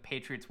members of the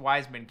Patriots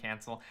Wiseman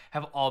Council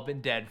have all been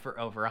dead for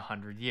over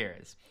 100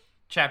 years.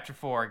 Chapter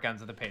 4,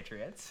 Guns of the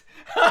Patriots.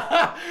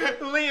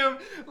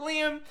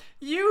 Liam,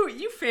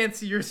 you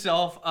fancy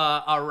yourself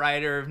a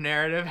writer of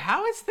narrative.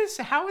 How is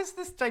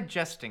this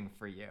digesting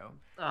for you?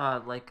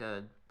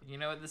 You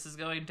know what this is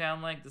going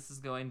down like? This is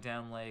going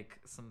down like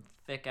some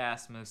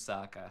thick-ass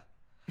moussaka.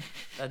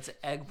 That's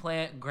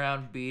eggplant,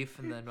 ground beef,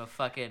 and then a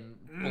fucking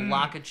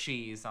block of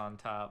cheese on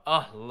top.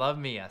 Oh, love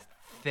me a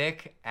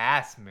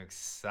thick-ass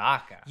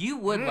moussaka. You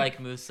would like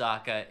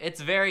moussaka. It's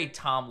very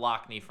Tom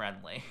Lockney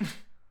friendly.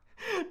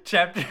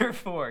 Chapter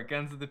 4,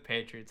 Guns of the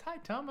Patriots. Hi,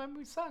 Tom. I'm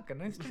Moussaka.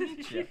 Nice to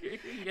meet you.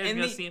 You guys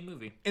go see a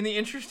movie. In the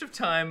interest of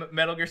time,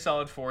 Metal Gear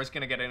Solid 4 is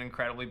going to get an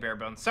incredibly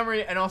bare-bones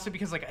summary, and also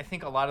because, like, I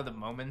think a lot of the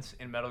moments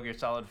in Metal Gear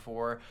Solid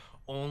 4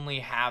 only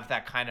have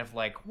that kind of,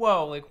 like,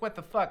 whoa, like, what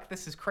the fuck?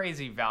 This is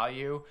crazy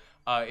value.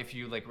 If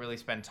you, like, really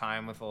spend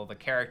time with all the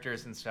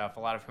characters and stuff, a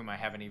lot of whom I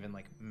haven't even,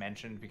 like,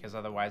 mentioned, because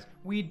otherwise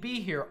we'd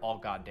be here all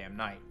goddamn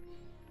night.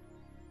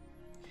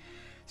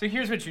 So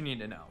here's what you need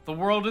to know. The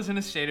world is in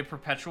a state of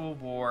perpetual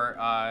war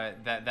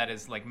that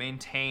is like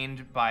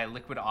maintained by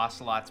Liquid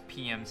Ocelot's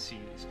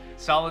PMCs.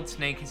 Solid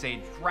Snake has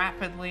aged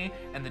rapidly,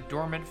 and the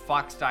dormant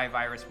fox-die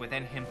virus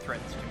within him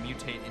threatens to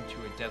mutate into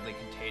a deadly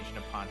contagion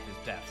upon his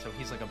death. So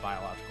he's like a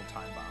biological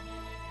time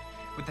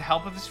bomb. With the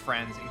help of his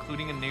friends,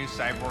 including a new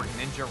cyborg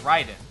ninja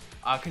Raiden.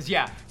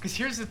 Because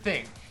here's the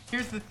thing.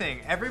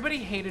 Everybody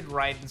hated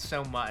Raiden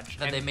so much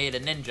That they made a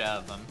ninja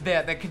of him.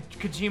 that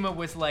Kojima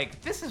was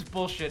like, this is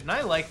bullshit, and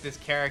I like this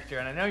character,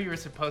 and I know you were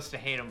supposed to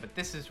hate him, but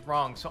this is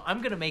wrong, so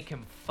I'm gonna make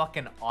him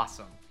fucking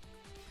awesome.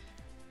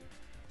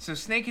 So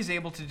Snake is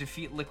able to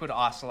defeat Liquid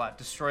Ocelot,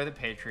 destroy the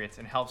Patriots,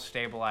 and help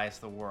stabilize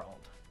the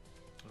world.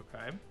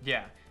 Okay.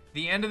 Yeah.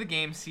 The end of the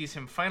game sees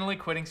him finally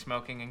quitting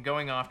smoking and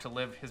going off to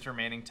live his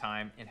remaining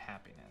time in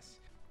happiness.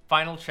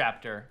 Final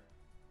chapter,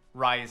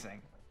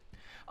 Rising.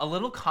 A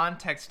little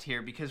context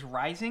here, because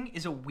Rising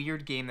is a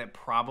weird game that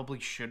probably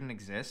shouldn't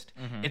exist.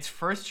 Mm-hmm. Its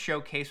first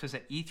showcase was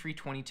at E3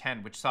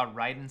 2010, which saw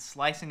Raiden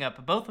slicing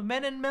up both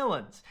men and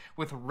melons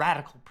with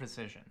radical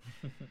precision.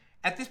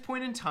 At this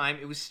point in time,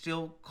 it was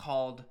still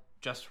called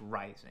just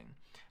Rising.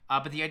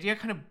 But the idea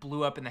kind of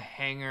blew up in the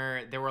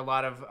hangar. There were a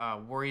lot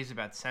of worries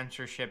about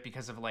censorship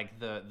because of like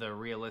the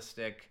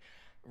realistic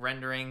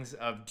renderings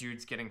of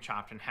dudes getting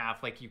chopped in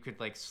half. Like you could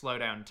like slow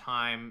down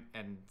time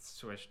and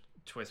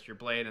twist your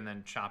blade and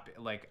then chop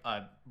like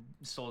a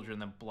soldier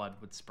and then blood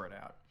would spurt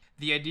out.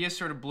 The idea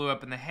sort of blew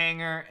up in the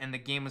hangar, and the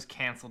game was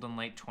canceled in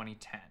late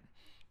 2010.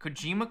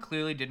 Kojima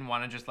clearly didn't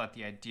want to just let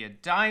the idea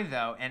die,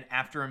 though, and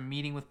after a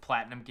meeting with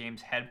Platinum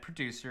Games head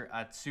producer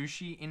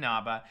Atsushi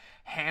Inaba,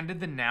 handed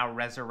the now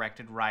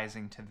resurrected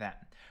Rising to them.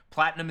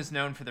 Platinum is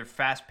known for their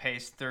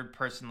fast-paced,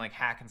 third-person like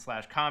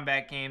hack-and-slash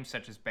combat games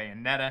such as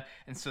Bayonetta,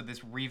 and so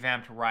this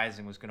revamped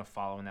Rising was going to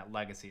follow in that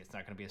legacy. It's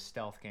not going to be a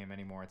stealth game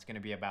anymore. It's going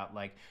to be about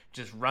like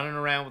just running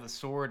around with a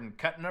sword and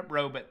cutting up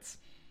robots.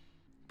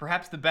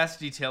 Perhaps the best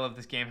detail of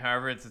this game,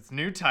 however, is its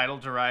new title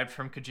derived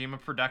from Kojima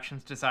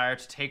Productions' desire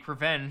to take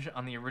revenge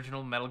on the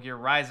original Metal Gear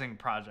Rising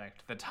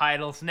project. The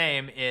title's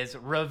name is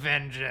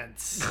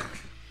Revengeance.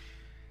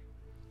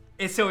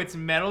 So it's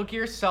Metal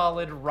Gear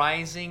Solid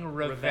Rising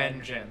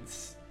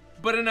Revengeance.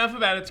 But enough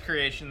about its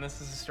creation. This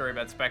is a story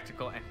about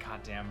spectacle, and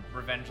goddamn,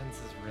 Revengeance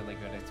is really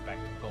good at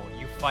spectacle.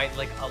 You fight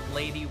like a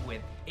lady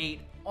with 8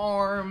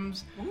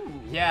 arms. Ooh.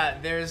 Yeah,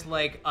 there's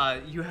like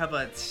you have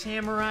a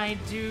samurai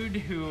dude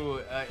who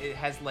it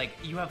has like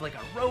you have like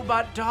a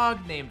robot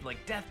dog named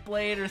like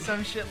Deathblade or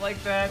some shit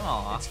like that.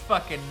 Aw. It's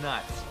fucking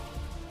nuts.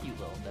 You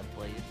little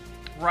Deathblade.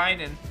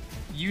 Raiden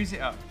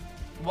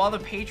while the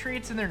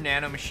Patriots and their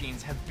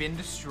nanomachines have been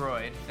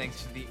destroyed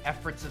thanks to the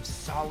efforts of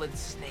Solid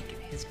Snake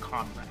and his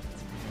comrades,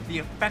 the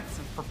effects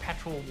of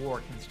perpetual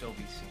war can still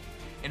be seen.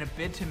 In a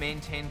bid to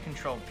maintain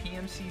control,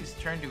 PMCs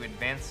turn to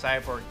advanced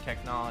cyborg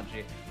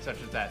technology,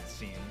 such as that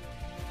scene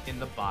in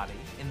the body,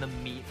 in the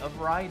meat of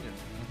Raiden.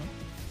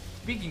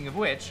 Speaking of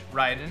which,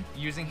 Raiden,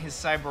 using his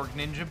cyborg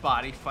ninja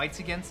body, fights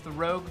against the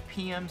rogue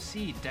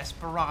PMC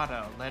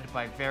Desperado, led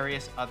by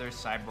various other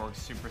cyborg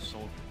super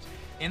soldiers.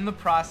 In the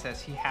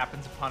process, he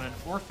happens upon an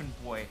orphan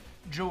boy,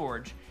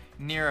 George,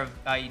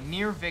 a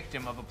near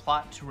victim of a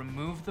plot to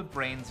remove the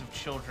brains of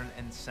children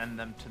and send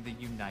them to the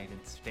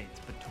United States.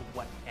 But to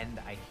what end,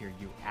 I hear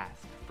you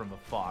ask, from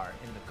afar,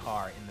 in the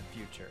car, in the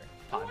future,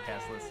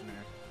 podcast listener.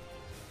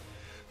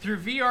 Through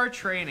VR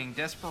training,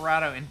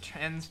 Desperado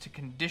intends to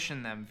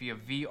condition them via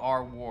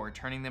VR war,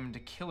 turning them into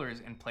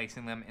killers and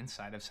placing them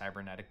inside of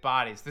cybernetic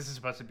bodies. This is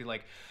supposed to be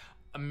like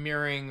a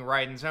mirroring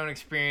Raiden's own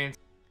experience.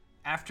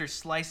 After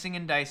slicing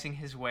and dicing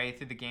his way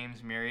through the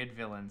game's myriad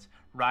villains,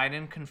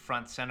 Raiden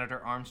confronts Senator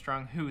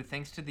Armstrong, who,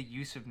 thanks to the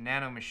use of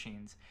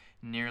nanomachines,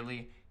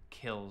 nearly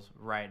kills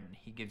Raiden.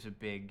 He gives a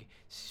big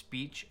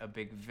speech, a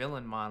big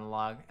villain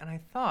monologue, and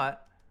I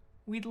thought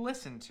we'd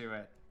listen to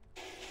it.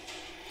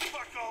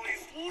 Fuck all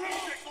these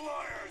lunatic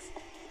lawyers!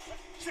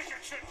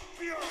 Chicken shit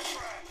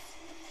bureaucrats!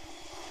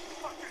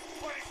 Fuck this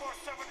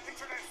 24/7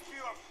 internet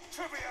spew of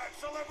trivia and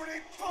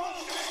celebrity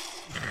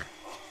bullshit!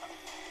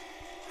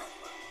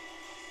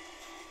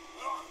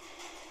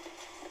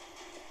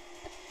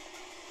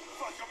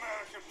 Fuck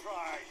American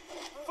pride!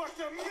 Fuck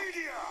the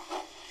media!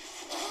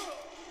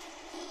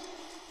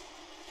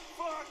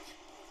 Fuck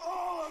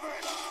all of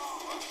it!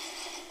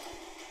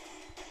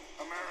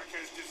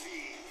 America's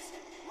disease,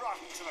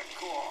 rotten to the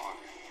core.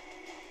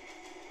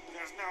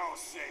 There's no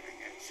saving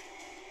it.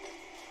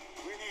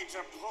 We need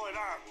to pull it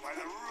out by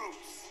the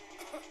roots.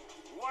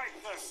 Wipe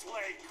the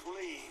slate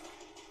clean.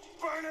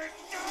 Burn it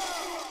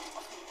down!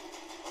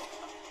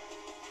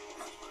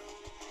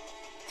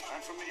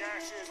 And from the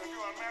ashes, a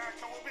new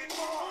America will be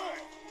born.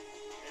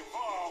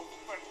 Evolved,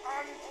 but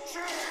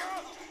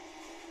unchanged.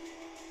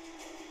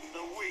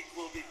 The weak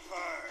will be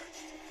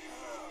purged.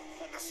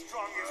 And the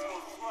strongest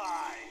will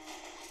thrive.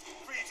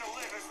 Free to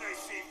live as they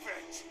see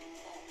fit.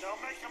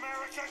 They'll make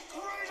America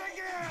great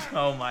again!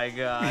 Oh my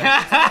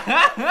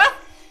god.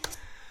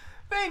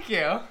 Thank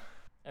you.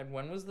 And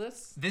when was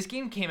this? This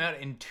game came out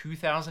in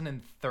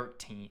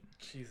 2013.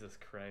 Jesus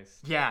Christ.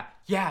 Yeah,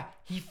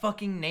 he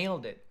fucking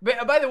nailed it.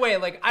 But by the way,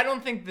 like, I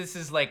don't think this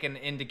is like an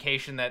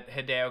indication that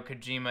Hideo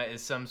Kojima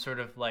is some sort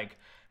of like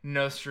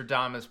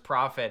Nostradamus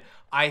prophet.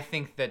 I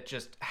think that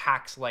just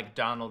hacks like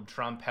Donald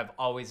Trump have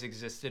always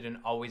existed and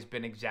always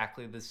been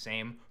exactly the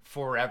same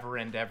forever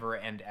and ever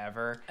and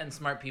ever. And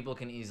smart people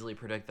can easily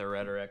predict their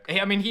rhetoric.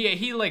 I mean,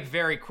 he like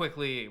very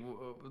quickly,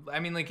 I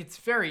mean, like, it's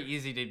very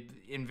easy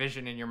to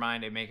envision in your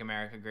mind a Make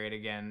America Great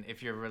Again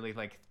if you're really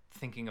like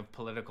thinking of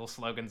political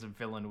slogans a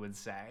villain would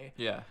say.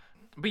 Yeah.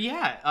 But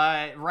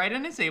yeah,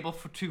 Raiden is able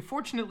to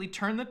fortunately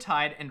turn the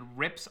tide and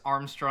rips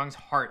Armstrong's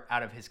heart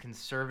out of his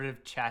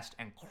conservative chest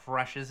and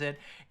crushes it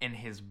in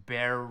his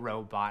bare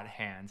robot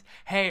hands.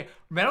 Hey,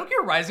 Metal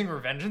Gear Rising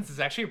Revengeance is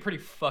actually a pretty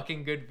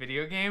fucking good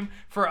video game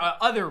for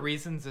other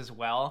reasons as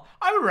well.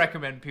 I would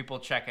recommend people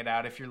check it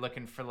out if you're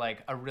looking for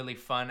like a really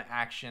fun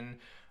action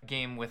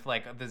game with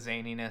like the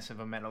zaniness of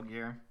a Metal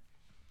Gear.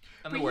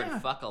 And the word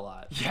fuck a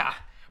lot. Yeah.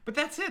 But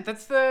that's it.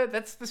 That's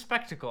the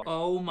spectacle.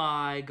 Oh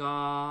my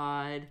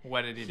god.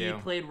 What did he do?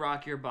 He played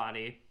Rock Your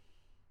Body.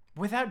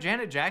 Without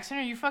Janet Jackson?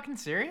 Are you fucking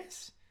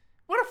serious?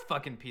 What a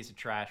fucking piece of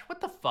trash.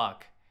 What the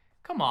fuck?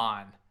 Come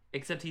on.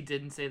 Except he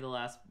didn't say the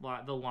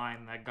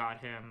line that got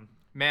him.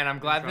 Man, I'm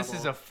glad this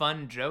trouble. is a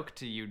fun joke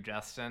to you,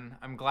 Justin.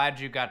 I'm glad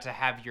you got to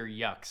have your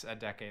yucks a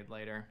decade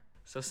later.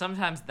 So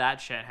sometimes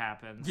that shit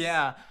happens.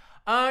 Yeah.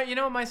 You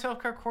know what my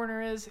self-care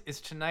corner is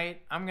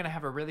tonight I'm going to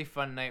have a really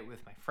fun night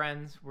with my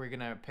friends. We're going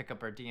to pick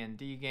up our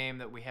D&D game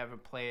that we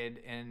haven't played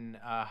in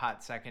a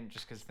hot second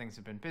just because things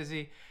have been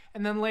busy.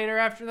 And then later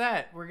after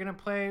that, we're going to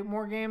play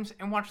more games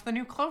and watch the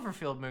new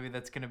Cloverfield movie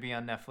that's going to be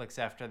on Netflix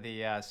after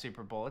the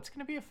Super Bowl. It's going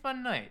to be a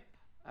fun night.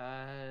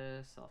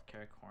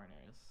 Self-care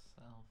corners.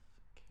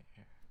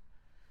 Self-care.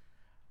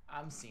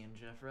 I'm seeing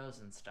Jeff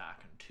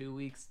Rosenstock in 2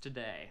 weeks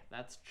today.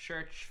 That's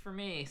church for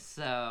me,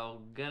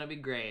 so gonna be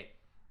great.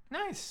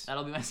 Nice.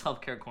 That'll be my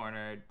self-care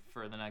corner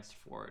for the next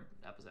 4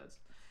 episodes.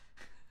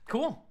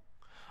 Cool.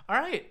 All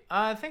right.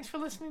 Thanks for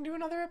listening to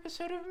another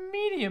episode of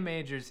Media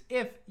Majors.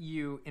 If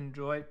you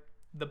enjoy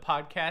the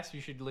podcast,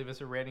 you should leave us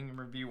a rating and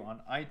review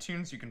on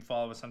iTunes. You can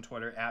follow us on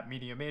Twitter at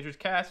Media Majors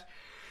Cast.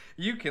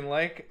 You can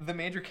like the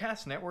Major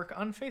Cast Network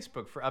on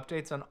Facebook for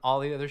updates on all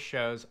the other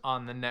shows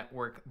on the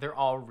network. They're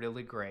all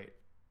really great.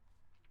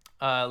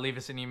 Leave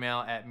us an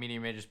email at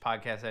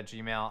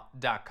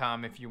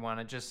mediamagespodcast@gmail.com if you want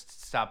to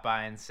just stop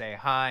by and say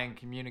hi and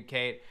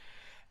communicate.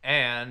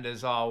 And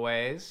as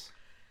always...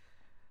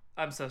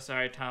 I'm so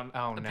sorry, Tom.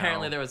 Oh, no.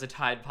 Apparently there was a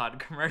Tide Pod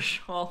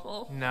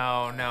commercial.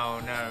 No.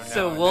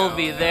 So we'll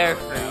be there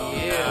for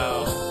you.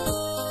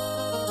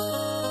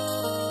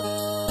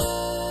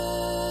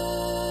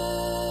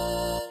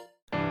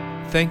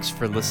 Thanks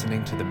for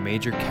listening to the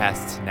Major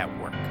Casts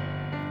Network.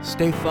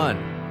 Stay fun,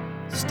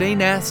 stay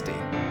nasty,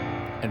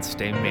 and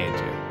stay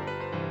major.